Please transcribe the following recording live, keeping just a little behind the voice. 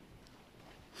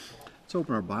Let's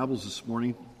open our Bibles this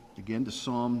morning again to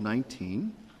Psalm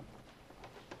 19.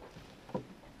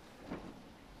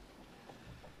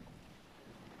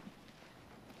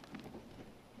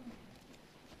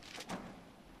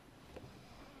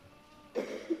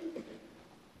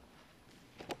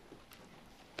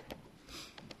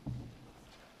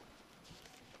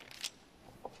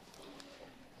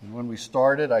 And when we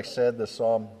started, I said the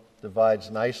psalm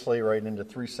divides nicely right into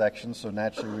three sections, so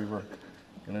naturally we were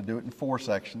going to do it in four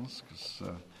sections,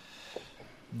 because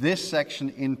this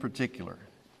section in particular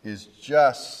is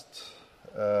just,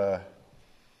 there's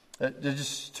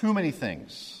just too many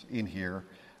things in here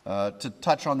to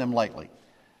touch on them lightly.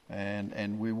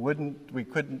 And we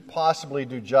couldn't possibly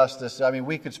do justice. I mean,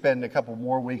 we could spend a couple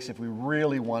more weeks if we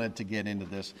really wanted to get into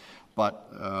this,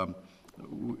 but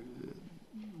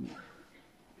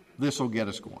this will get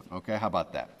us going, okay? How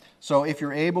about that? So if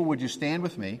you're able, would you stand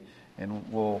with me, and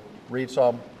we'll read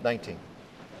Psalm 19.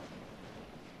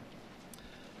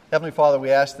 Heavenly Father, we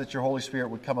ask that your Holy Spirit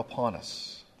would come upon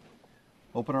us.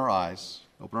 Open our eyes,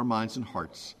 open our minds and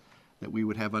hearts, that we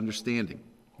would have understanding,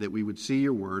 that we would see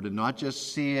your word, and not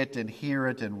just see it and hear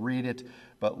it and read it,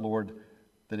 but, Lord,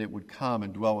 that it would come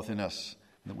and dwell within us,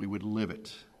 that we would live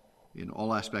it in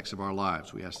all aspects of our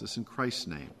lives. We ask this in Christ's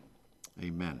name.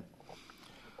 Amen.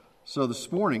 So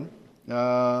this morning,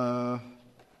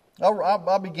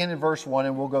 I'll begin in verse 1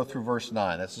 and we'll go through verse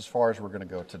 9. That's as far as we're going to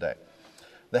go today.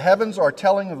 The heavens are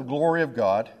telling of the glory of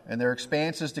God, and their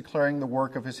expanse is declaring the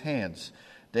work of his hands.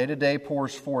 Day to day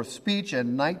pours forth speech,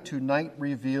 and night to night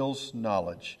reveals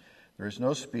knowledge. There is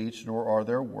no speech, nor are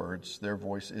there words. Their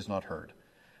voice is not heard.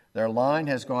 Their line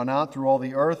has gone out through all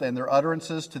the earth, and their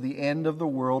utterances to the end of the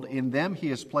world. In them he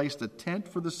has placed a tent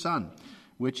for the sun,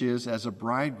 which is as a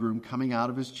bridegroom coming out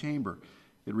of his chamber.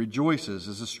 It rejoices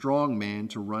as a strong man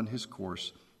to run his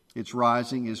course. Its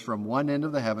rising is from one end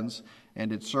of the heavens,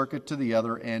 and its circuit to the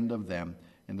other end of them,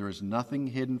 and there is nothing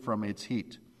hidden from its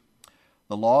heat.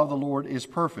 The law of the Lord is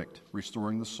perfect,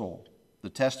 restoring the soul.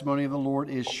 The testimony of the Lord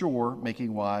is sure,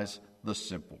 making wise the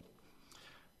simple.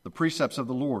 The precepts of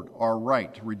the Lord are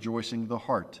right, rejoicing the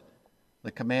heart.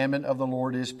 The commandment of the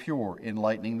Lord is pure,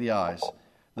 enlightening the eyes.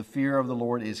 The fear of the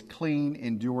Lord is clean,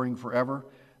 enduring forever.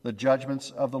 The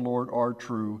judgments of the Lord are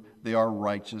true. They are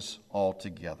righteous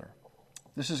altogether.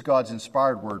 This is God's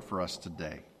inspired word for us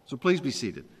today. So please be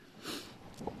seated.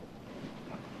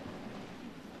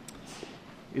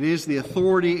 It is the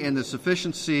authority and the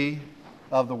sufficiency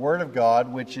of the Word of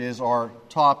God, which is our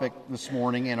topic this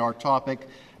morning, and our topic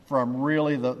from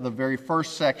really the very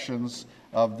first sections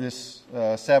of this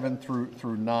 7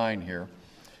 through 9 here.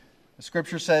 The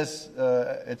Scripture says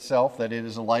itself that it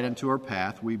is a light unto our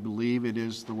path. We believe it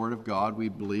is the Word of God. We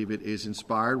believe it is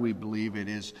inspired. We believe it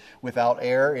is without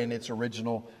error in its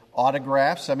original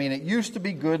autographs. I mean, it used to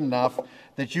be good enough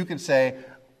that you can say,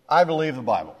 I believe the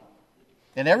Bible.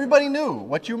 And everybody knew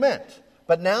what you meant.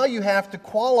 But now you have to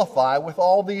qualify with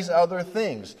all these other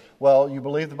things. Well, you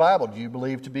believe the Bible. Do you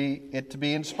believe it to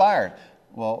be inspired?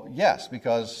 Well, yes,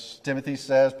 because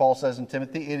Paul says in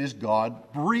Timothy, it is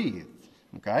God-breathed.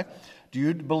 Okay? Do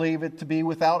you believe it to be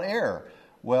without error?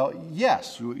 Well,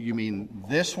 yes. You mean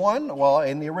this one? Well,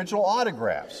 in the original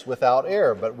autographs, without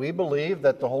error. But we believe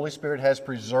that the Holy Spirit has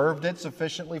preserved it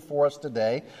sufficiently for us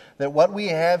today, that what we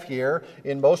have here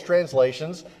in most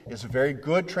translations is a very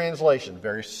good translation,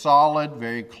 very solid,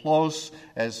 very close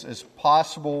as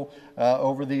possible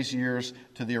over these years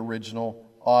to the original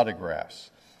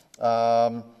autographs.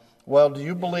 Well, do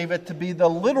you believe it to be the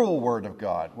literal Word of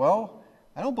God? Well,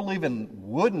 I don't believe in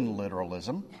wooden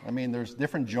literalism. I mean, there's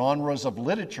different genres of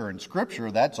literature in Scripture,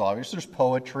 that's obvious. There's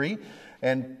poetry,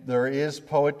 and there is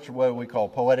poetry, what we call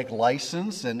poetic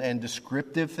license, and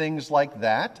descriptive things like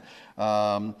that.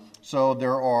 So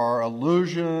there are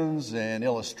allusions and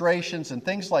illustrations and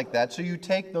things like that. So you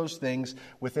take those things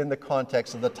within the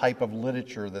context of the type of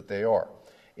literature that they are.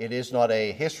 It is not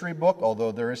a history book,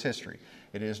 although there is history.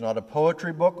 It is not a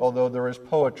poetry book, although there is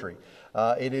poetry.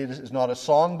 It is not a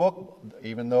song book,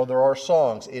 even though there are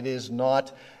songs. It is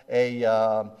not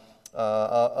a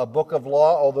book of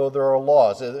law, although there are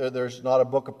laws. There's not a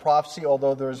book of prophecy,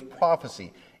 although there is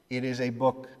prophecy. It is a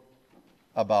book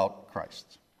about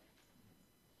Christ.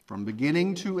 From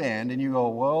beginning to end, and you go,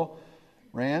 well,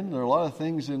 Rand, there are a lot of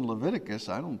things in Leviticus.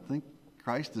 I don't think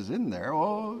Christ is in there.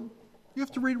 Well, you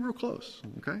have to read it real close,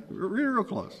 okay? Read it real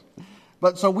close.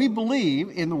 But so we believe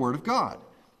in the Word of God.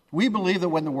 We believe that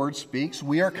when the Word speaks,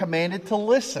 we are commanded to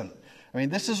listen. I mean,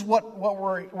 this is what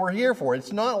we're here for.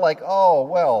 It's not like, oh,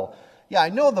 well, yeah, I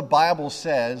know the Bible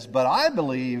says, but I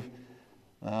believe,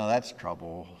 that's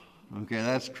trouble. Okay,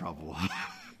 that's trouble.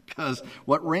 Because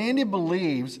what Randy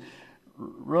believes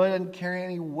really doesn't carry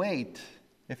any weight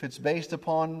if it's based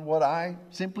upon what I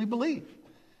simply believe.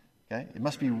 Okay? It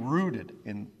must be rooted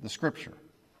in the Scripture.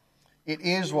 It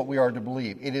is what we are to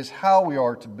believe. It is how we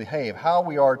are to behave, how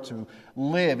we are to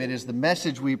live. It is the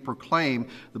message we proclaim.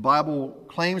 The Bible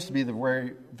claims to be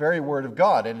the very Word of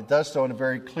God, and it does so in a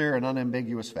very clear and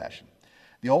unambiguous fashion.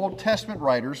 The Old Testament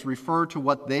writers refer to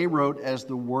what they wrote as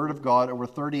the Word of God over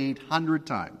 3,800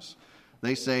 times.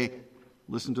 They say,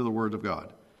 listen to the Word of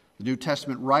God. The New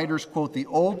Testament writers quote the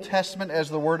Old Testament as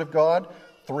the Word of God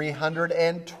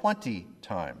 320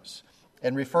 times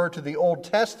and refer to the Old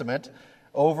Testament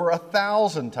over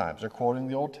 1,000 times. They're quoting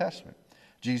the Old Testament.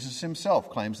 Jesus himself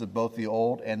claims that both the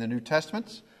Old and the New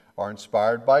Testaments are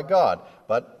inspired by God.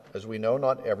 But, as we know,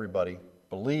 not everybody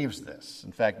believes this.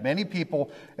 In fact, many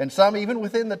people, and some even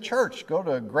within the church, go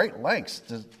to great lengths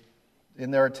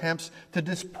in their attempts to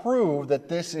disprove that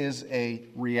this is a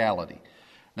reality.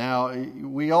 Now,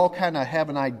 we all kind of have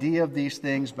an idea of these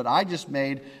things, but I just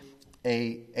made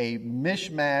a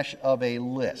mishmash of a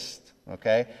list.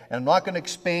 Okay? And I'm not going to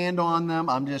expand on them.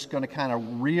 I'm just going to kind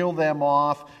of reel them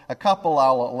off. A couple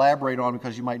I'll elaborate on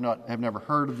because you might not have never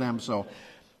heard of them. So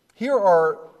here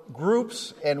are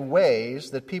groups and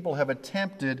ways that people have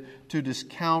attempted to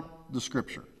discount the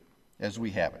Scripture as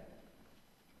we have it.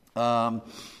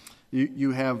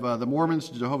 You have the Mormons,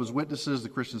 the Jehovah's Witnesses, the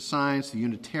Christian Science, the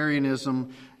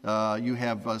Unitarianism. You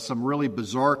have some really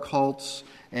bizarre cults.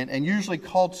 And usually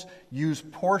cults use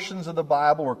portions of the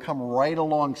Bible or come right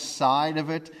alongside of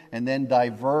it and then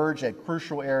diverge at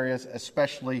crucial areas,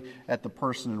 especially at the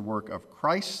person and work of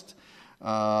Christ.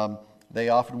 They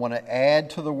often want to add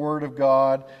to the Word of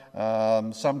God.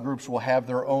 Some groups will have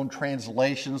their own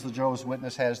translations. The Jehovah's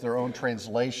Witness has their own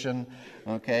translation,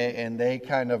 okay, and they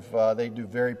they do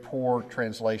very poor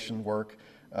translation work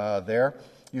there.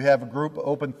 You have a group,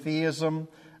 Open Theism.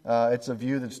 It's a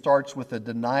view that starts with a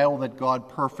denial that God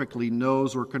perfectly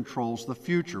knows or controls the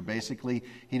future. Basically,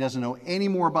 He doesn't know any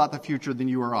more about the future than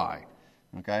you or I.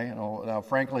 Okay. Now,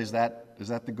 frankly, is that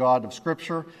the God of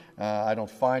Scripture? I don't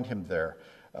find Him there.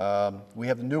 We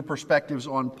have the new perspectives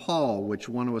on Paul, which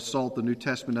want to assault the New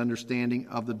Testament understanding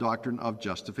of the doctrine of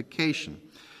justification.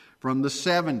 From the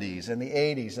 70s and the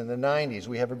 80s and the 90s,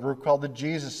 we have a group called the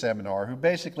Jesus Seminar who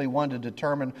basically wanted to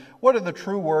determine what are the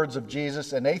true words of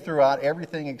Jesus, and they threw out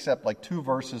everything except like 2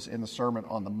 verses in the Sermon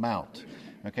on the Mount.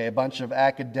 Okay, a bunch of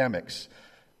academics.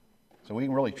 So we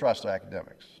can really trust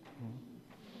academics.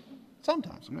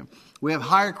 Sometimes. We have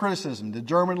higher criticism, the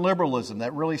German liberalism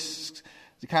that really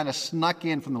kind of snuck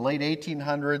in from the late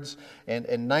 1800s and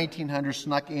 1900s,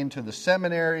 snuck into the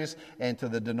seminaries and to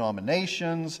the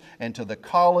denominations and to the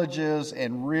colleges,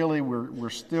 and really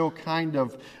we're still kind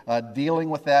of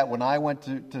dealing with that. When I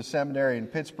went to seminary in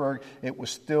Pittsburgh, it was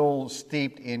still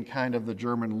steeped in kind of the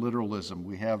German literalism.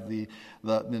 We have the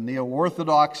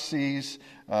neo-orthodoxies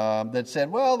that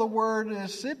said, well, the Word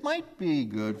it might be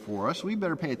good for us. We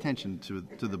better pay attention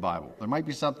to the Bible. There might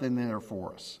be something there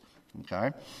for us.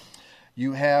 Okay?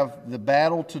 You have the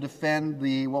battle to defend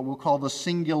what we'll call the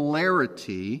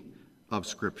singularity of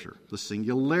Scripture. The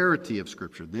singularity of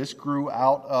Scripture. This grew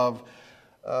out of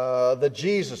the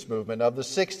Jesus movement of the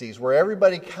 60s, where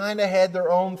everybody kind of had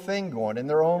their own thing going and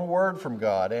their own word from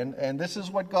God. And this is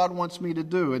what God wants me to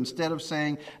do, instead of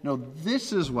saying, no,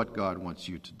 this is what God wants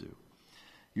you to do.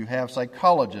 You have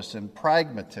psychologists and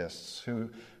pragmatists who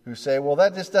say, well,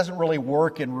 that just doesn't really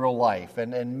work in real life.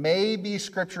 And maybe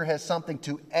Scripture has something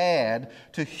to add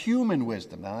to human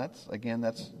wisdom. Now,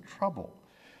 that's trouble.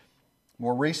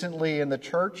 More recently in the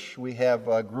church, we have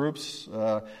groups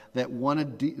that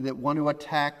want to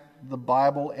attack the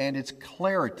Bible and its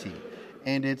clarity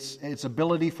and its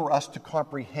ability for us to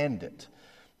comprehend it.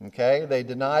 Okay? They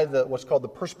deny what's called the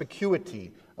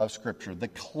perspicuity of Scripture, the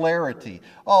clarity.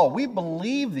 Oh, we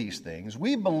believe these things,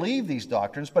 we believe these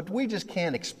doctrines, but we just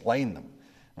can't explain them.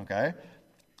 Okay?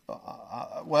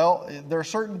 Well, there are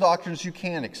certain doctrines you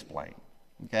can explain.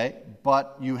 Okay?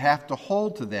 But you have to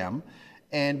hold to them,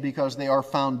 and because they are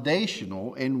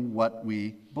foundational in what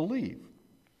we believe.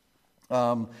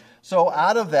 So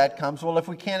out of that comes, well, if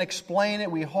we can't explain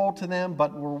it, we hold to them,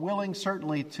 but we're willing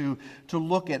certainly to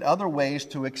look at other ways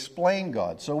to explain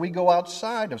God. So we go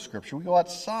outside of Scripture, we go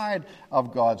outside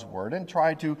of God's Word and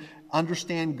try to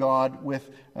understand God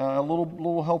with a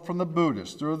little help from the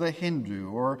Buddhist or the Hindu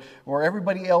or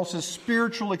everybody else's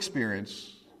spiritual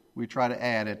experience. We try to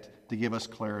add it to give us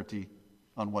clarity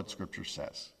on what Scripture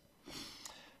says.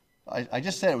 I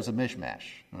just said it was a mishmash,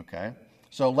 okay?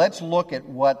 So let's look at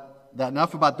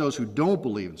enough about those who don't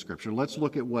believe in Scripture. Let's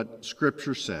look at what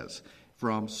Scripture says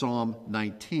from Psalm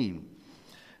 19.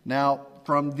 Now,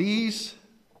 from these,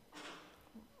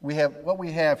 what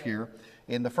we have here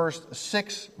In the first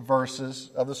 6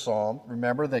 verses of the psalm,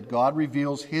 remember that God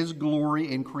reveals His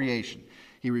glory in creation.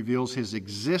 He reveals His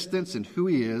existence and who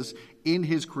He is in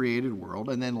His created world.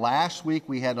 And then last week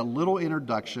we had a little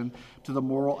introduction to the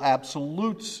moral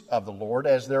absolutes of the Lord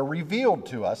as they're revealed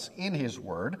to us in His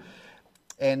Word.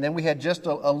 And then we had just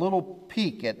a little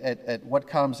peek at what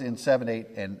comes in 7, 8,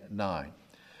 and 9.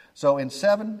 So in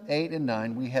 7, 8, and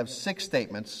 9 we have 6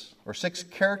 statements, or 6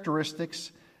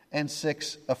 characteristics and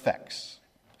 6 effects.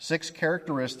 6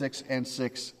 characteristics and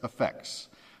 6 effects.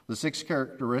 The 6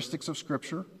 characteristics of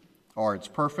Scripture are: it's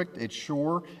perfect, it's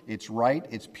sure, it's right,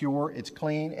 it's pure, it's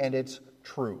clean, and it's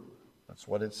true. That's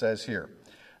what it says here.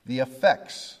 The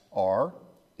effects are: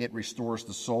 it restores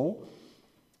the soul,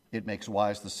 it makes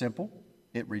wise the simple,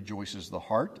 it rejoices the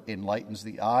heart, enlightens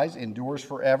the eyes, endures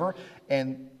forever,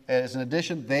 and as an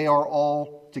addition, they are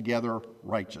all together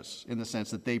righteous, in the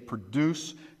sense that they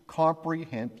produce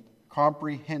comprehensive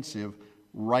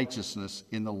righteousness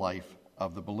in the life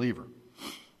of the believer.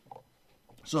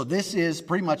 So this is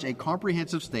pretty much a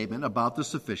comprehensive statement about the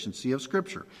sufficiency of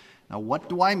Scripture. Now, what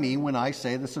do I mean when I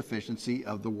say the sufficiency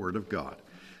of the Word of God?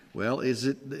 Well,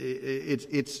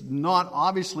 it's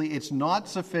not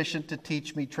sufficient to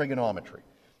teach me trigonometry.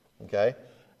 Okay?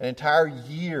 An entire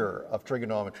year of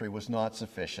trigonometry was not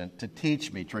sufficient to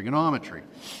teach me trigonometry.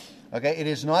 Okay? It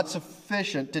is not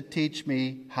sufficient to teach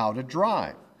me how to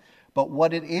drive. But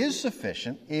what it is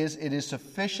sufficient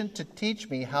to teach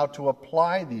me how to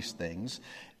apply these things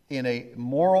in a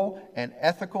moral and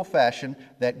ethical fashion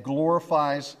that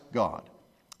glorifies God,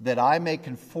 that I may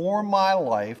conform my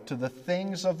life to the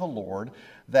things of the Lord,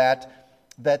 that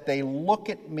they look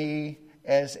at me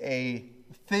as a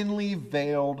thinly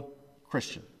veiled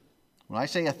Christian. When I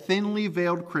say a thinly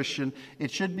veiled Christian, it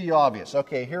should be obvious.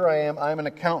 Okay, here I am, I'm an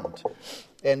accountant.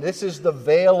 And this is the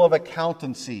veil of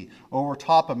accountancy over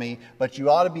top of me, but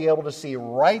you ought to be able to see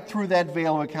right through that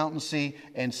veil of accountancy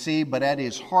and see, but at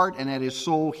his heart and at his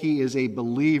soul, he is a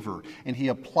believer. And he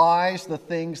applies the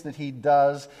things that he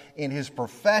does in his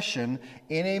profession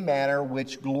in a manner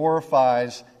which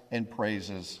glorifies and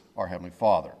praises our Heavenly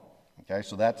Father. Okay,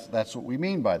 so that's what we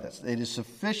mean by this. It is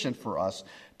sufficient for us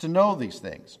to know these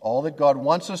things. All that God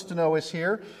wants us to know is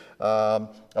here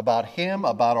about Him,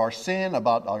 about our sin,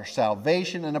 about our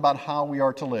salvation, and about how we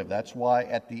are to live. That's why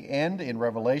at the end in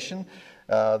Revelation,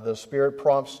 the Spirit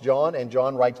prompts John, and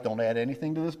John writes, don't add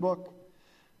anything to this book.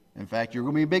 In fact, you're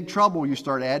going to be in big trouble. You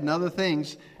start adding other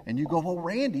things, and you go, well,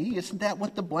 Randy, isn't that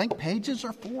what the blank pages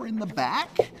are for in the back?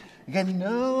 Again,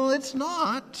 no, it's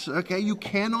not. Okay, you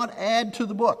cannot add to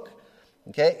the book.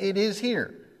 Okay, it is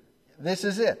here. This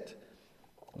is it.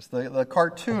 It's the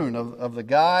cartoon of the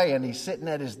guy, and he's sitting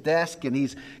at his desk, and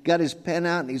he's got his pen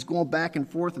out, and he's going back and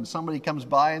forth, and somebody comes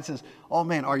by and says, oh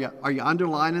man, are you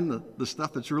underlining the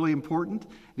stuff that's really important?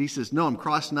 And he says, no, I'm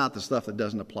crossing out the stuff that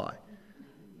doesn't apply.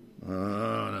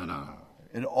 No.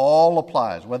 It all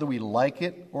applies, whether we like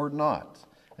it or not.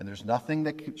 And there's nothing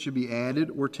that should be added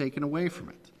or taken away from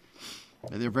it.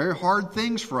 And they're very hard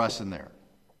things for us in there,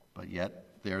 but yet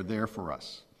they're there for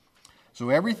us. So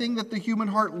everything that the human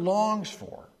heart longs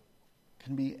for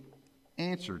can be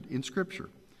answered in Scripture.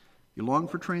 You long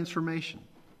for transformation.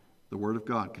 The Word of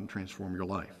God can transform your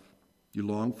life. You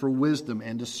long for wisdom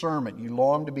and discernment. You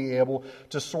long to be able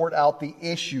to sort out the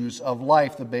issues of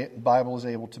life. The Bible is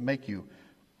able to make you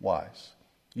wise.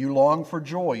 You long for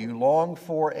joy. You long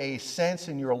for a sense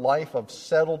in your life of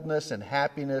settledness and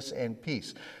happiness and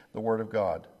peace. The Word of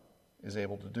God is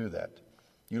able to do that.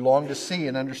 You long to see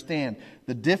and understand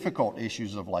the difficult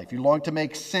issues of life. You long to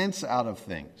make sense out of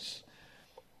things.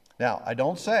 Now, I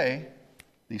don't say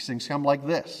these things come like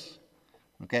this.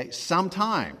 Okay?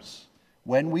 Sometimes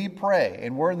when we pray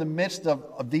and we're in the midst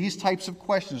of these types of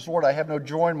questions, Lord, I have no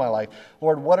joy in my life.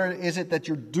 Lord, what is it that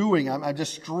you're doing? I'm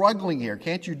just struggling here.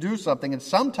 Can't you do something? And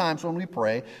sometimes when we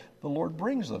pray, the Lord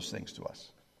brings those things to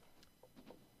us.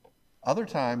 Other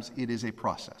times it is a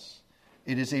process.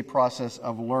 It is a process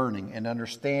of learning and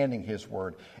understanding His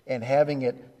Word and having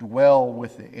it dwell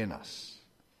within us.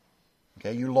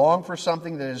 Okay, you long for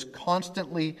something that is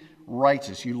constantly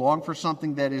righteous. You long for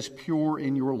something that is pure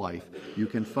in your life. You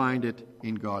can find it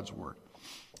in God's Word.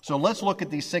 So let's look at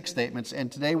these 6 statements,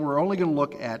 and today we're only going to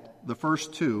look at the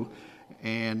first 2,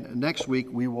 and next week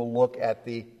we will look at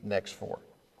the next 4.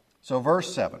 So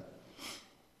verse 7,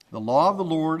 the law of the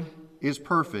Lord is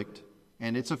perfect,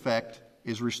 and its effect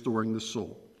is restoring the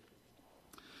soul.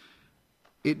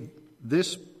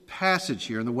 This passage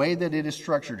here, and the way that it is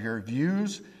structured here,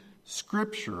 views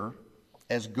Scripture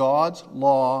as God's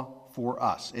law for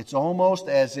us. It's almost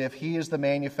as if He is the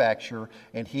manufacturer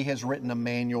and He has written a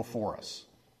manual for us.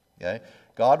 Okay?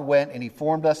 God went and He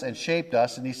formed us and shaped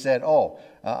us, and He said,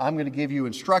 I'm going to give you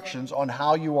instructions on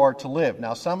how you are to live.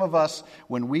 Now, some of us,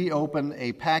 when we open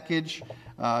a package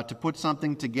to put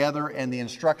something together and the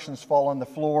instructions fall on the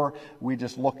floor, we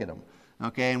just look at them,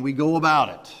 okay, and we go about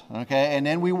it, okay, and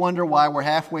then we wonder why we're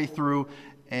halfway through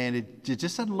and it just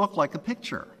doesn't look like a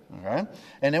picture, okay?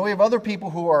 And then we have other people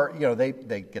who are,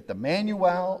 they get the manual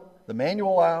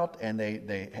out, and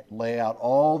they lay out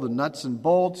all the nuts and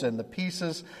bolts and the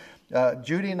pieces.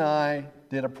 Judy and I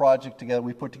did a project together.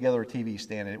 We put together a TV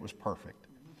stand, and it was perfect.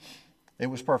 It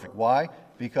was perfect. Why?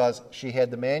 Because she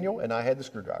had the manual, and I had the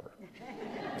screwdriver.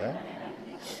 Okay?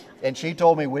 And she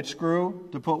told me which screw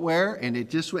to put where, and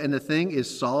the thing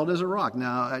is solid as a rock.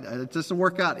 Now, it doesn't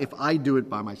work out if I do it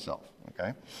by myself.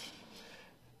 Okay?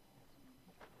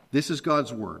 This is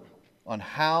God's Word on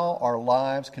how our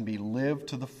lives can be lived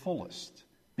to the fullest,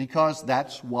 because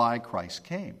that's why Christ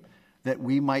came, that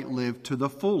we might live to the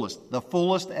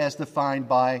fullest as defined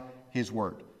by His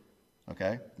Word.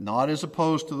 Okay, not as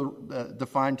opposed to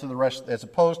defined to the rest, as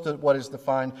opposed to what is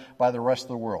defined by the rest of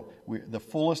the world. The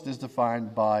fullest is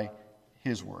defined by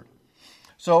His Word.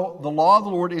 So the law of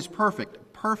the Lord is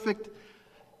perfect. Perfect,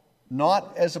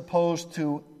 not as opposed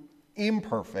to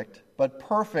imperfect, but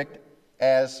perfect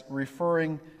as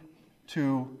referring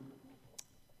to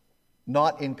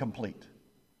not incomplete.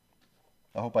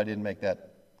 I hope I didn't make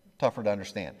that tougher to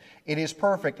understand. It is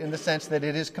perfect in the sense that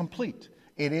it is complete.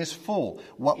 It is full.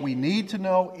 What we need to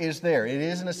know is there. It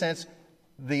is, in a sense,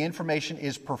 the information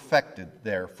is perfected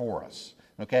there for us.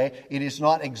 Okay? It is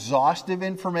not exhaustive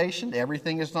information.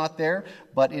 Everything is not there,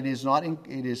 but it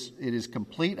is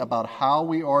complete about how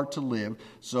we are to live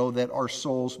so that our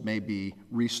souls may be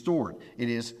restored. It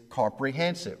is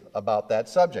comprehensive about that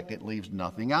subject. It leaves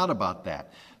nothing out about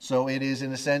that. So it is,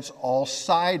 in a sense,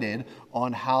 all-sided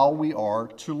on how we are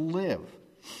to live.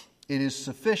 It is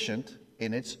sufficient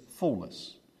in its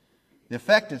fullness. The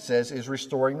effect, it says, is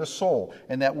restoring the soul.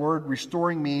 And that word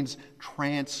restoring means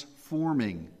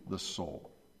transforming the soul.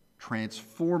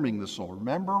 Transforming the soul.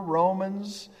 Remember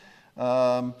Romans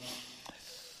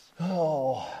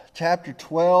chapter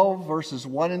 12, verses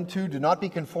 1 and 2. Do not be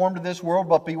conformed to this world,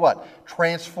 but be what?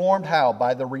 Transformed how?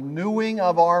 By the renewing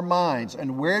of our minds.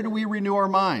 And where do we renew our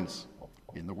minds?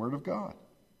 In the Word of God.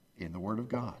 In the Word of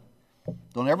God.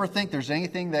 Don't ever think there's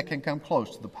anything that can come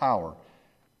close to the power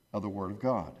of the Word of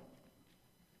God.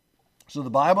 So the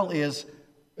Bible is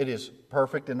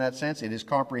perfect in that sense. It is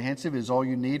comprehensive. It is all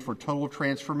you need for total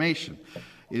transformation.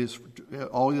 It is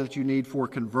all that you need for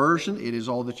conversion. It is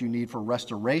all that you need for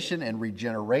restoration and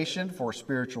regeneration, for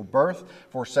spiritual birth,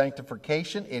 for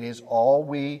sanctification. It is all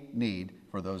we need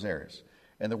for those areas.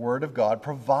 And the Word of God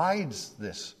provides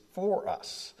this for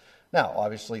us. Now,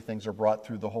 obviously, things are brought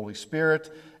through the Holy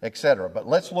Spirit, etc. But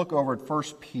let's look over at 1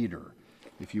 Peter,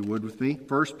 if you would with me.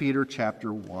 1 Peter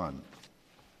chapter 1.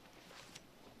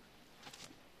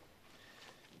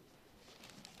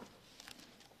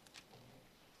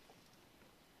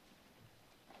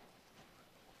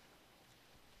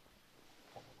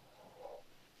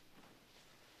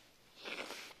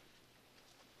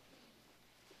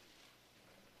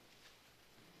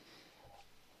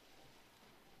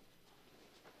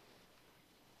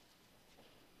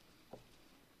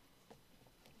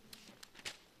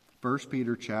 First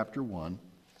Peter chapter 1,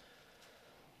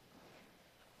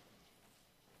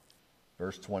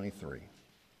 verse 23.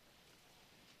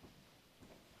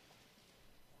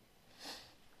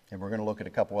 And we're going to look at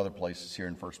a couple other places here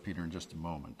in 1 Peter in just a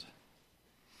moment.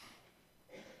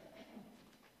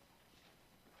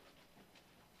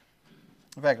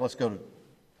 In fact, let's go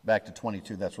back to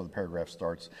 22. That's where the paragraph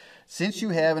starts. Since you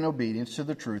have, in obedience to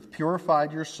the truth,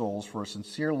 purified your souls for a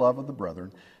sincere love of the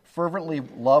brethren, fervently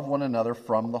love one another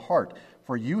from the heart.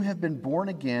 For you have been born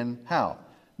again, how?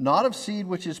 Not of seed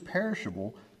which is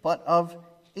perishable, but of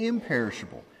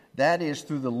imperishable. That is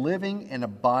through the living and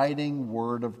abiding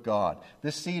Word of God.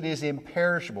 This seed is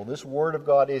imperishable. This Word of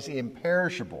God is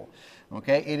imperishable.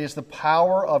 Okay? It is the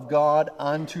power of God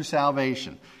unto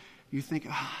salvation. You think,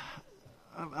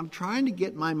 I'm trying to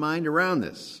get my mind around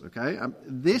this. Okay?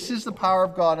 This is the power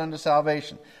of God unto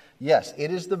salvation. Yes, it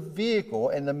is the vehicle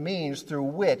and the means through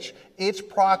which its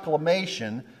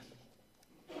proclamation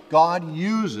God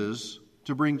uses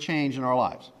to bring change in our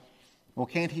lives. Well,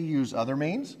 can't He use other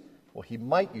means? Well, He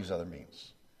might use other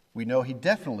means. We know He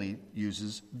definitely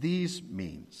uses these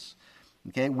means.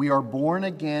 Okay, we are born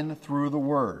again through the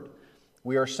Word.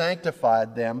 We are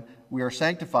sanctified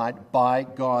by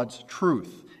God's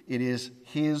truth. It is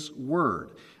His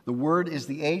Word. The Word is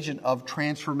the agent of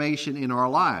transformation in our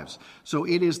lives. So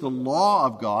it is the law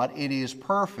of God. It is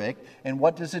perfect. And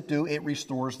what does it do? It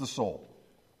restores the soul.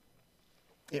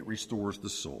 It restores the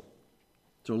soul.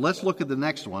 So let's look at the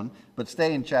next one, but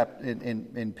stay in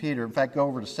Peter. In fact, go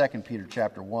over to 2 Peter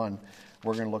chapter 1.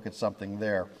 We're going to look at something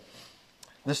there.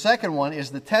 The second one is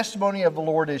the testimony of the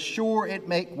Lord is sure, it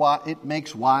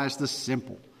makes wise the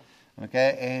simple.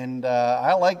 Okay, and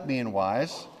I like being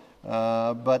wise,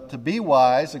 but to be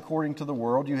wise according to the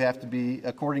world,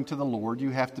 according to the Lord, you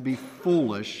have to be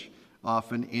foolish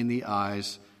often in the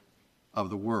eyes of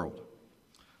the world.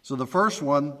 So the first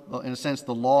one, in a sense,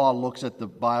 the law looks at the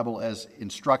Bible as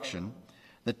instruction.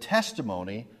 The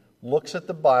testimony looks at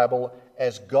the Bible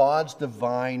as God's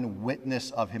divine witness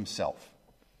of himself.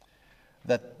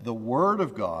 That the Word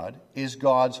of God is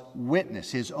God's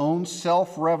witness, his own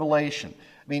self-revelation.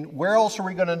 I mean, where else are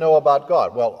we going to know about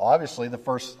God? Well, obviously, the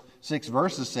first 6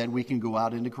 verses said we can go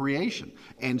out into creation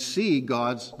and see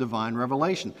God's divine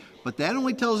revelation. But that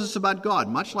only tells us about God,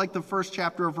 much like the first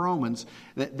chapter of Romans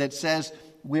that says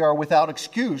we are without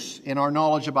excuse in our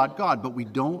knowledge about God, but we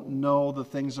don't know the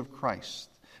things of Christ.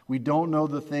 We don't know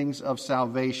the things of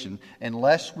salvation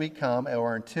unless we come,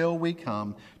 or until we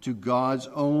come, to God's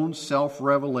own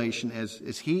self-revelation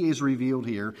as he is revealed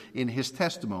here in his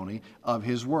testimony of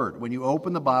his word. When you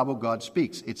open the Bible, God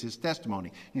speaks. It's his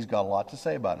testimony. He's got a lot to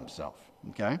say about himself.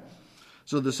 Okay?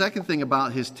 So the second thing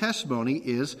about his testimony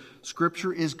is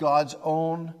Scripture is God's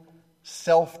own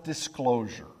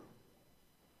self-disclosure.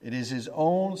 It is his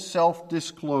own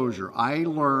self-disclosure. I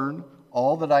learn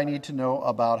all that I need to know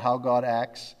about how God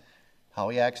acts, how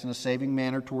he acts in a saving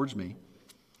manner towards me,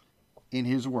 in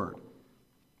his word.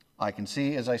 I can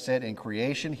see, as I said, in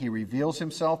creation, he reveals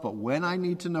himself, but when I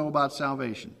need to know about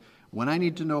salvation, when I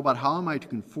need to know about how am I to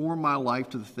conform my life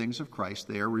to the things of Christ,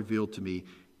 they are revealed to me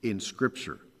in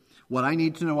Scripture. What I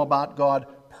need to know about God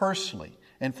personally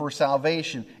and for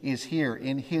salvation is here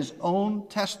in his own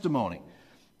testimony.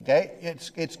 Okay?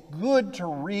 It's good to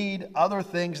read other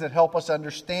things that help us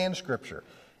understand Scripture.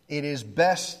 It is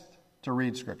best to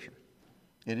read Scripture.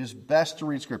 It is best to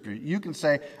read Scripture. You can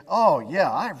say, oh,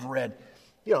 yeah, I've read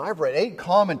 8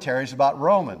 commentaries about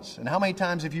Romans. And how many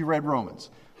times have you read Romans?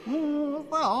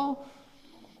 Well,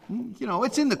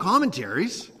 it's in the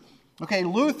commentaries. Okay,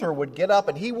 Luther would get up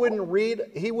and he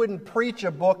wouldn't preach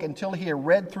a book until he had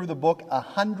read through the book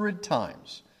 100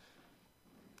 times.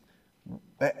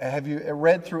 Have you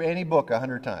read through any book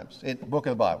 100 times? Book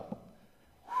of the Bible.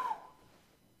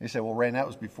 You say, well, Ray, that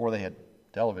was before they had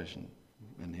television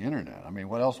and the internet. I mean,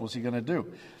 what else was he going to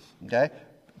do? Okay?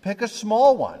 Pick a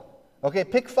small one. Okay,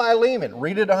 pick Philemon,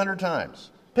 read it 100 times.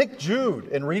 Pick Jude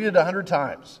and read it 100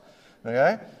 times.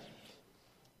 Okay?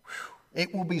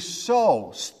 It will be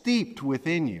so steeped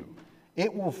within you.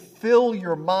 It will fill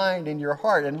your mind and your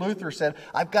heart. And Luther said,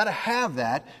 I've got to have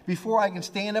that before I can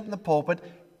stand up in the pulpit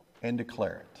and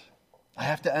declare it. I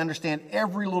have to understand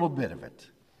every little bit of it.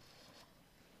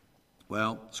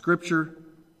 Well, Scripture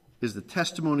is the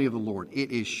testimony of the Lord.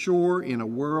 It is sure in a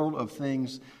world of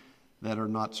things that are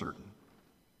not certain.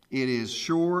 It is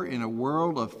sure in a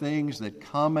world of things that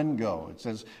come and go. It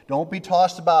says, don't be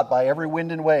tossed about by every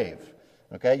wind and wave.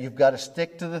 Okay, you've got to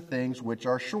stick to the things which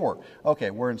are sure.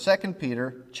 Okay, we're in 2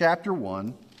 Peter chapter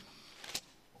 1.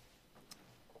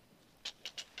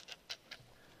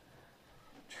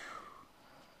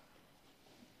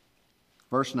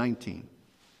 Verse 19.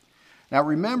 Now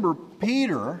remember,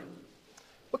 Peter,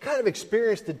 what kind of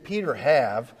experience did Peter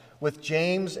have with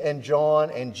James and John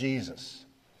and Jesus?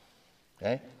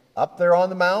 Okay, up there on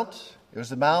the mount, it was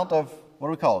the mount of, what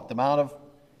do we call it? The Mount of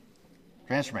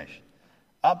Transformation.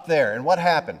 Up there, and what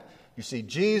happened? You see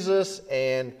Jesus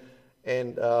and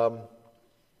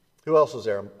who else was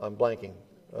there? I'm blanking.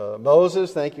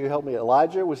 Moses, thank you, help me.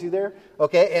 Elijah, was he there?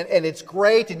 Okay, and it's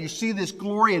great, and you see this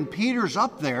glory, and Peter's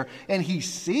up there, and he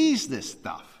sees this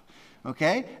stuff.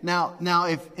 Okay, now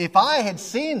if I had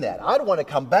seen that, I'd want to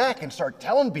come back and start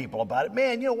telling people about it.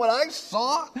 Man, you know what I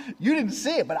saw? You didn't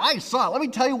see it, but I saw it. Let me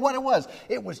tell you what it was.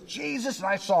 It was Jesus, and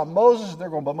I saw Moses. They're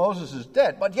going, but Moses is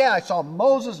dead. But yeah, I saw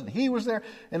Moses, and he was there,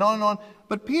 and on and on.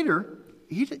 But Peter,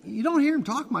 you don't hear him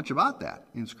talk much about that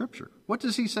in Scripture. What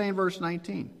does he say in verse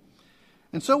 19?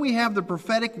 And so we have the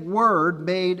prophetic word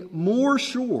made more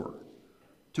sure,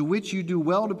 to which you do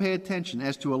well to pay attention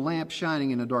as to a lamp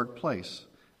shining in a dark place,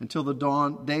 until the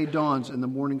day dawns and the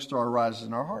morning star rises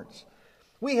in our hearts.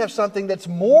 We have something that's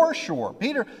more sure.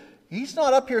 Peter, he's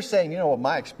not up here saying, you know what,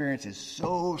 my experience is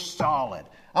so solid.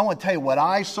 I want to tell you what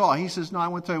I saw. He says, no, I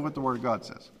want to tell you what the Word of God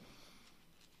says.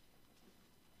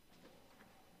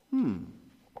 2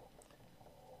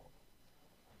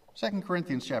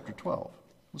 Corinthians chapter 12.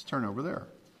 Let's turn over there.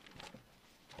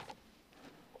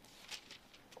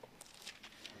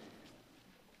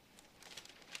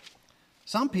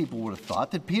 Some people would have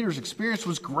thought that Peter's experience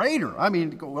was greater. I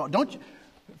mean, well, don't you?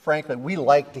 Frankly, we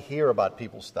like to hear about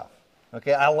people's stuff.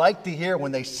 Okay, I like to hear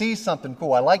when they see something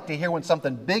cool. I like to hear when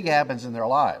something big happens in their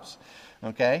lives.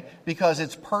 Okay, because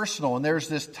it's personal and there's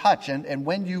this touch. And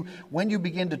when you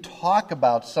begin to talk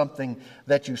about something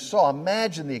that you saw,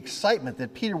 imagine the excitement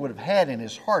that Peter would have had in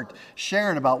his heart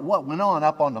sharing about what went on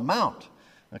up on the mount.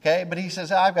 Okay, but he says,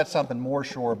 I've got something more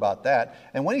sure about that.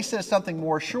 And when he says something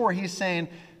more sure, he's saying,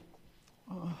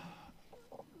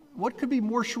 what could be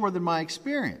more sure than my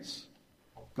experience?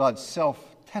 God's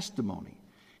self-testimony,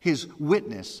 his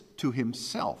witness to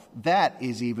himself. That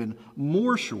is even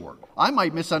more sure. I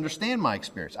might misunderstand my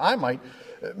experience. I might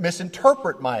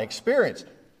misinterpret my experience.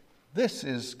 This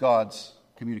is God's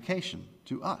communication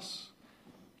to us.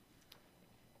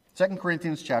 2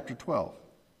 Corinthians chapter 12.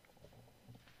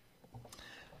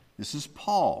 This is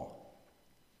Paul.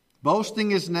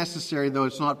 Boasting is necessary, though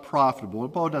it's not profitable.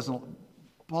 Paul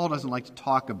doesn't like to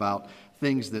talk about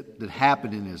things that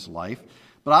happen in his life.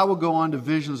 But I will go on to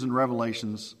visions and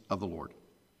revelations of the Lord.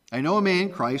 I know a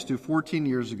man, Christ, who 14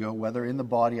 years ago, whether in the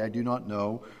body I do not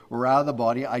know, or out of the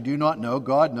body I do not know,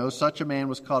 God knows, such a man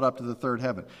was caught up to the third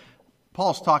heaven.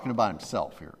 Paul's talking about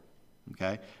himself here.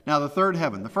 Okay? Now the third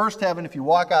heaven. The first heaven, if you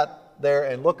walk out there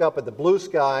and look up at the blue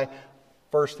sky,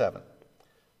 first heaven.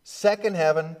 Second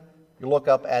heaven, you look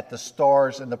up at the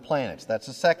stars and the planets. That's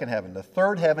the second heaven. The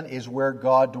third heaven is where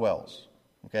God dwells.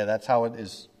 Okay, that's how it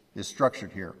is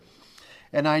structured here.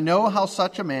 And I know how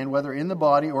such a man, whether in the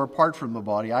body or apart from the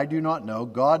body, I do not know,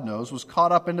 God knows, was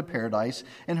caught up into paradise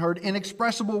and heard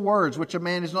inexpressible words which a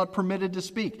man is not permitted to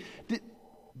speak.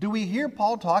 Do we hear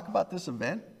Paul talk about this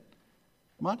event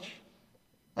much?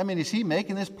 I mean, is he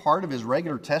making this part of his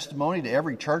regular testimony to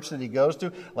every church that he goes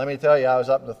to? Let me tell you, I was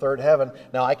up in the third heaven.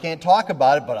 Now, I can't talk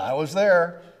about it, but I was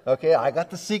there. Okay, I got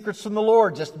the secrets from the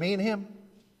Lord, just me and him.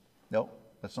 No,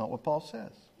 that's not what Paul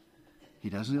says. He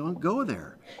doesn't go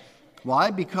there.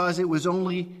 Why? Because it was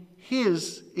only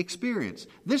his experience.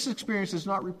 This experience is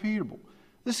not repeatable.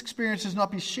 This experience is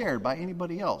not be shared by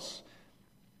anybody else.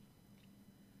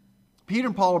 Peter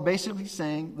and Paul are basically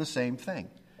saying the same thing.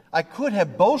 I could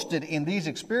have boasted in these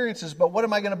experiences, but what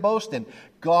am I going to boast in?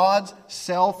 God's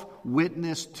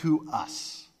self-witness to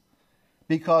us.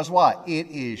 Because why? It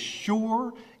is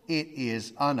sure, it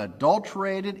is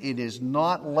unadulterated, it is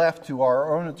not left to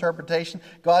our own interpretation.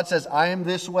 God says, I am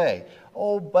this way.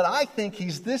 Oh, but I think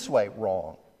he's this way.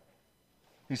 Wrong.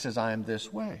 He says, I am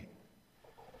this way.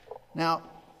 Now,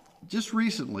 just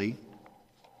recently,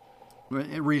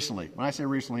 when I say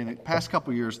recently, in the past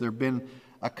couple of years, there have been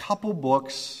a couple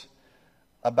books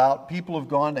about people who've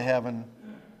gone to heaven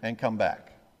and come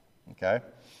back. Okay?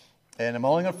 And I'm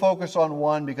only going to focus on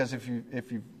one because if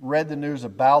you've read the news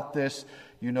about this,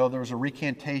 you know there was a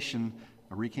recantation.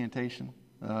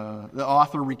 The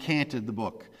author recanted the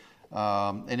book.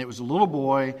 And it was a little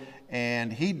boy,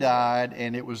 and he died,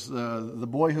 and it was the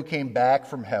boy who came back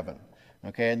from heaven.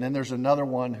 Okay, and then there's another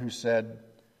one who said,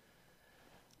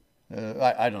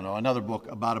 I don't know, another book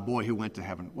about a boy who went to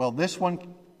heaven. Well, this one,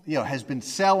 has been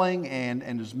selling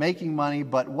and is making money,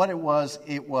 but what it was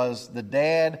the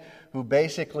dad who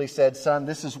basically said, son,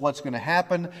 this is what's going to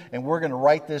happen, and we're going to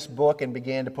write this book, and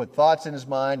began to put thoughts in his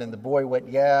mind, and the boy went,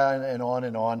 yeah, and on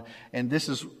and on. And this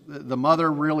is, the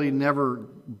mother really never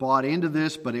bought into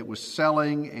this, but it was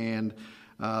selling, and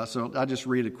so I'll just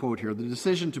read a quote here. The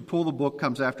decision to pull the book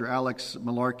comes after Alex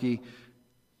Malarkey,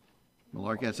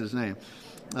 that's his name,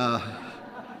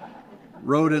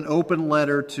 wrote an open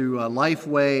letter to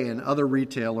Lifeway and other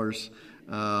retailers.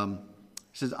 He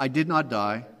says, I did not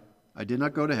die. I did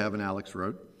not go to heaven, Alex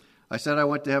wrote. I said I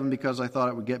went to heaven because I thought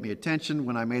it would get me attention.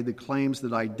 When I made the claims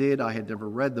that I did, I had never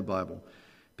read the Bible.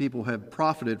 People have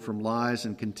profited from lies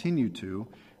and continue to.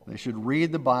 They should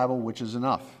read the Bible, which is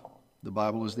enough. The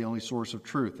Bible is the only source of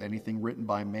truth. Anything written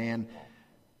by man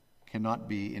cannot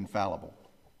be infallible.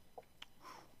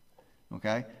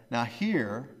 Okay? Now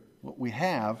here, what we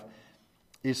have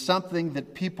is something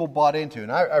that people bought into.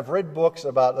 And I've read books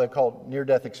about, they're called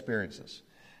near-death experiences.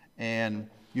 And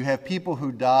you have people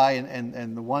who die,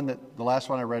 and the last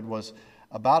one I read was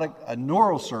about a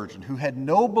neurosurgeon who had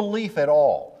no belief at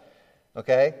all.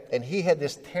 Okay? And he had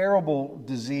this terrible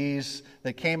disease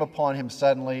that came upon him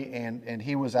suddenly, and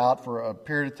he was out for a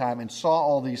period of time and saw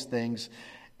all these things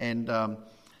and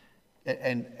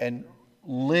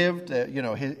lived,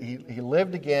 he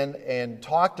lived again and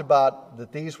talked about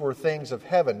that these were things of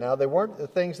heaven. Now, they weren't the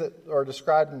things that are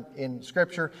described in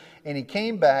Scripture, and he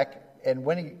came back, and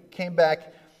when he came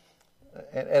back,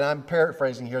 and I'm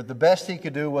paraphrasing here, the best he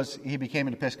could do was he became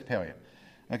an Episcopalian.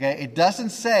 Okay, it doesn't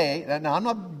say, now I'm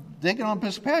not digging on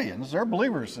Episcopalians, they're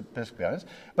believers Episcopalians,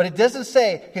 but it doesn't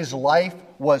say his life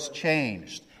was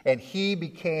changed and he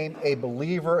became a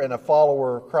believer and a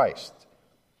follower of Christ.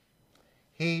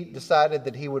 He decided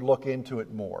that he would look into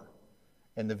it more,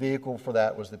 and the vehicle for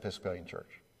that was the Episcopalian Church.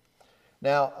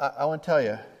 Now, I want to tell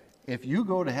you, if you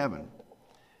go to heaven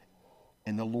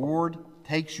and the Lord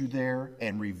takes you there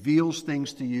and reveals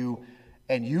things to you,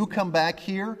 and you come back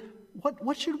here,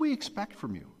 what should we expect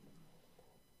from you?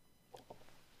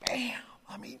 Bam!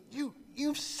 I mean,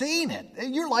 you've seen it.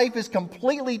 Your life is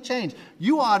completely changed.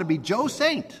 You ought to be Joe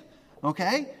Saint,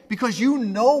 okay? Because you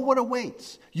know what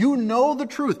awaits. You know the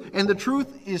truth, and the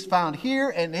truth is found here,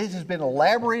 and it has been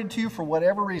elaborated to you for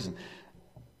whatever reason.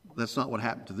 That's not what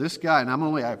happened to this guy, and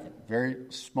I have very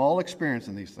small experience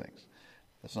in these things.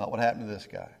 That's not what happened to this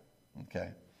guy,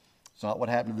 okay? It's not what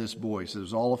happened to this boy. So it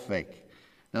was all a fake.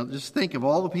 Now, just think of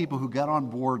all the people who got on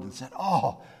board and said,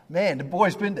 oh, man, the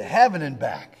boy's been to heaven and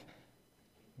back.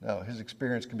 No, his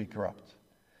experience can be corrupt.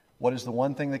 What is the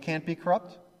one thing that can't be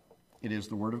corrupt? It is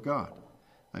the Word of God.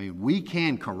 I mean, we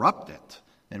can corrupt it,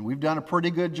 and we've done a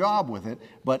pretty good job with it,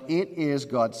 but it is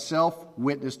God's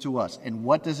self-witness to us. And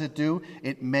what does it do?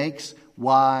 It makes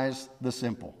wise the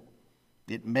simple.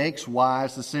 It makes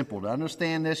wise the simple. To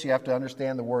understand this, you have to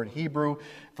understand the word Hebrew.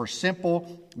 For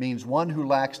simple means one who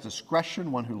lacks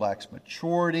discretion, one who lacks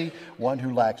maturity, one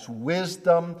who lacks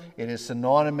wisdom. It is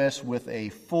synonymous with a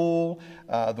fool.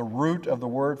 The root of the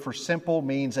word for simple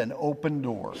means an open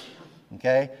door.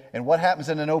 Okay? And what happens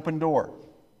in an open door?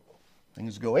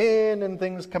 Things go in and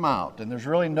things come out. And there's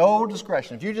really no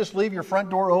discretion. If you just leave your front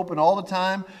door open all the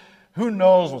time, who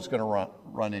knows what's going to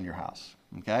run in your house?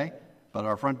 Okay? But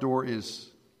our front door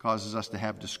causes us to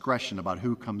have discretion about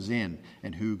who comes in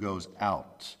and who goes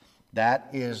out.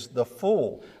 That is the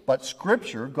fool. But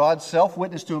Scripture, God's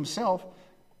self-witness to himself,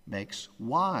 makes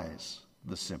wise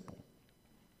the simple.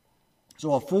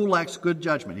 So a fool lacks good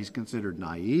judgment. He's considered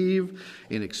naive,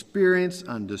 inexperienced,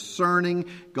 undiscerning.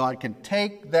 God can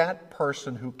take that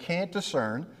person who can't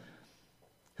discern,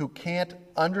 who can't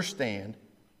understand,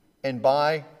 and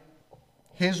by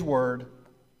his word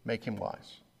make him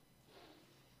wise.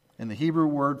 And the Hebrew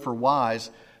word for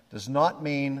wise does not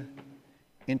mean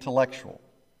intellectual.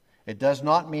 It does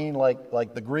not mean like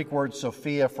the Greek word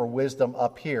Sophia for wisdom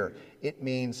up here. It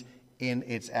means in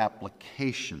its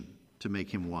application to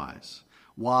make him wise.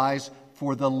 Wise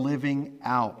for the living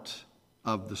out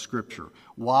of the Scripture.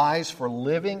 Wise for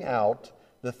living out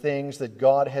the things that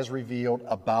God has revealed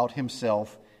about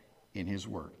himself in his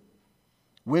word.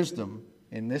 Wisdom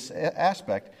in this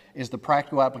aspect is the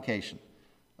practical application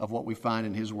of what we find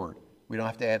in his word. We don't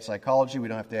have to add psychology. We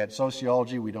don't have to add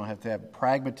sociology. We don't have to have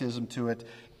pragmatism to it.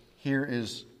 Here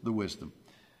is the wisdom.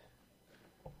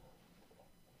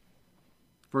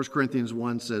 1 Corinthians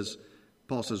 1 says,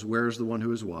 Paul says, where is the one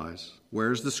who is wise?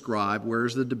 Where is the scribe? Where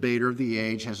is the debater of the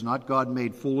age? Has not God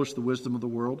made foolish the wisdom of the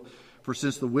world? For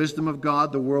since the wisdom of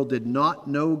God, the world did not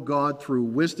know God through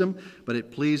wisdom, but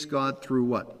it pleased God through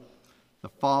what? The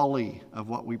folly of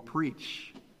what we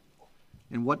preach.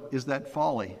 And what is that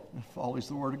folly? Folly is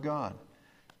the Word of God.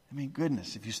 I mean,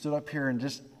 goodness, if you stood up here and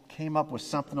just came up with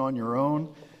something on your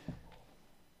own,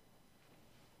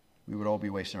 we would all be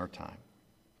wasting our time.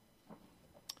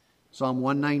 Psalm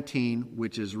 119,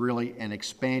 which is really an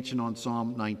expansion on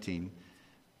Psalm 19,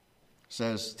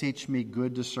 says, teach me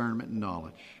good discernment and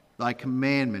knowledge. Thy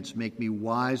commandments make me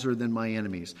wiser than my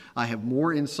enemies. I have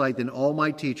more insight than all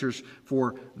my teachers,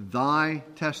 for thy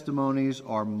testimonies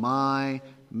are my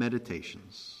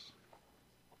meditations.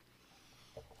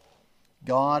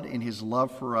 God, in his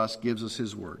love for us, gives us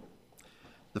his word.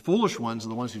 The foolish ones are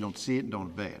the ones who don't see it and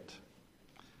don't obey it.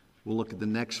 We'll look at the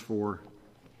next 4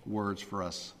 words for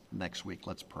us next week.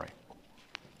 Let's pray.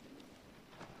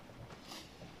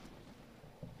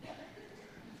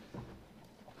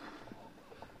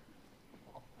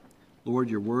 Lord,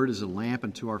 your word is a lamp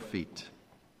unto our feet,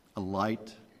 a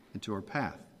light unto our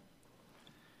path.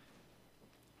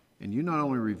 And you not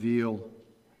only reveal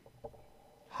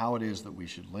how it is that we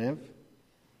should live,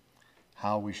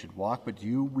 how we should walk, but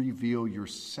you reveal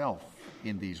yourself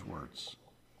in these words.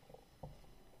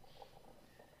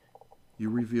 You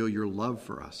reveal your love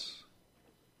for us.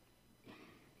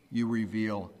 You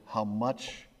reveal how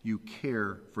much you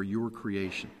care for your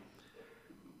creation.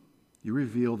 You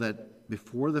reveal that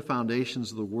before the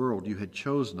foundations of the world, you had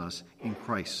chosen us in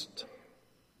Christ.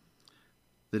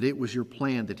 That it was your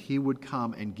plan that he would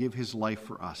come and give his life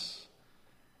for us.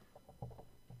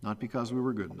 Not because we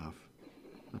were good enough,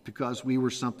 not because we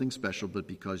were something special, but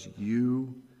because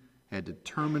you had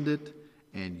determined it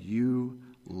and you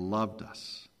loved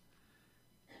us.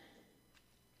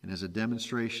 And And as a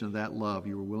demonstration of that love,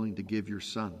 you were willing to give your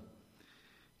Son.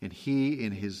 And he,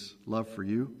 in his love for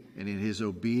you, and in his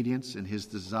obedience, and his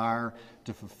desire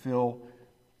to fulfill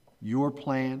your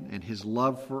plan and his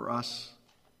love for us,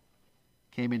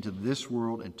 came into this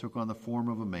world and took on the form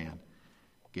of a man,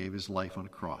 gave his life on a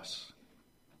cross.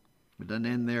 It doesn't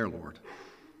end there, Lord.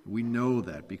 We know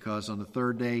that because on the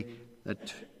third day,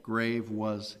 that grave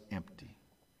was empty.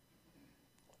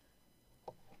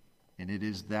 And it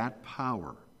is that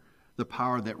power, the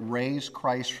power that raised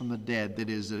Christ from the dead, that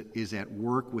is at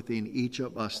work within each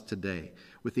of us today,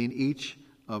 within each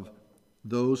of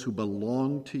those who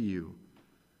belong to you.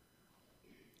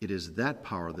 It is that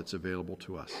power that's available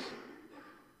to us.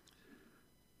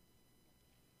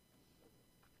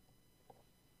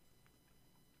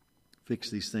 Fix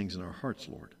these things in our hearts,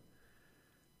 Lord,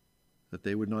 that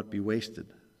they would not be wasted,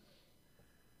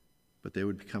 but they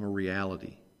would become a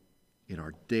reality in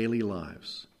our daily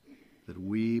lives, that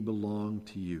we belong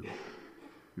to you.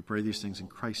 We pray these things in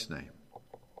Christ's name.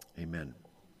 Amen.